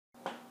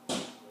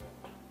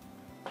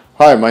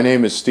Hi, my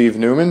name is Steve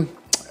Newman,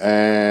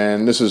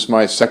 and this is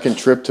my second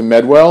trip to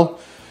Medwell.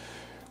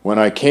 When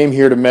I came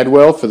here to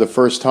Medwell for the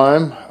first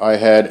time, I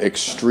had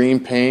extreme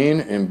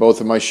pain in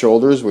both of my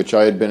shoulders, which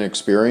I had been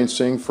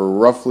experiencing for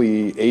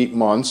roughly 8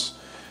 months.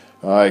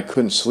 I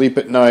couldn't sleep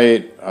at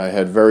night. I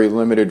had very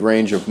limited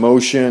range of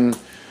motion.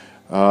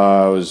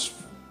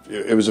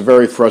 It was a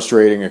very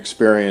frustrating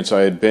experience.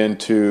 I had been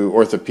to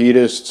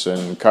orthopedists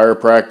and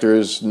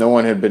chiropractors. No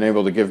one had been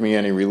able to give me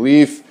any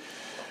relief.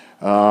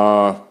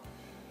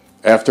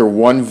 After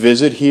one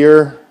visit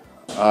here,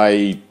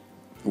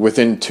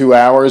 within 2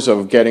 hours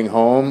of getting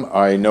home,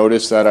 I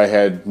noticed that I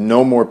had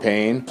no more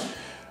pain.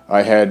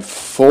 I had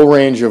full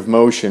range of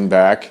motion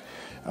back.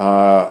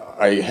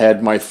 I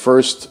had my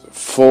first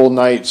full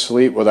night's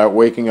sleep without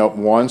waking up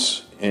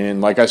once in,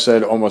 like I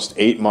said, almost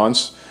 8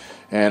 months.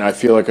 And I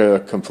feel like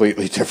a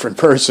completely different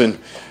person.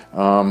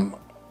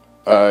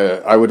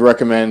 I would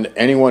recommend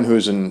anyone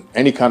who's in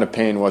any kind of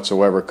pain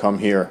whatsoever come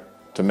here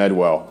to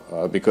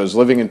Medwell, because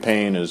living in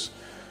pain is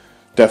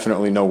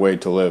definitely no way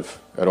to live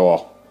at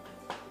all.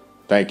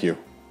 Thank you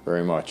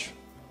very much.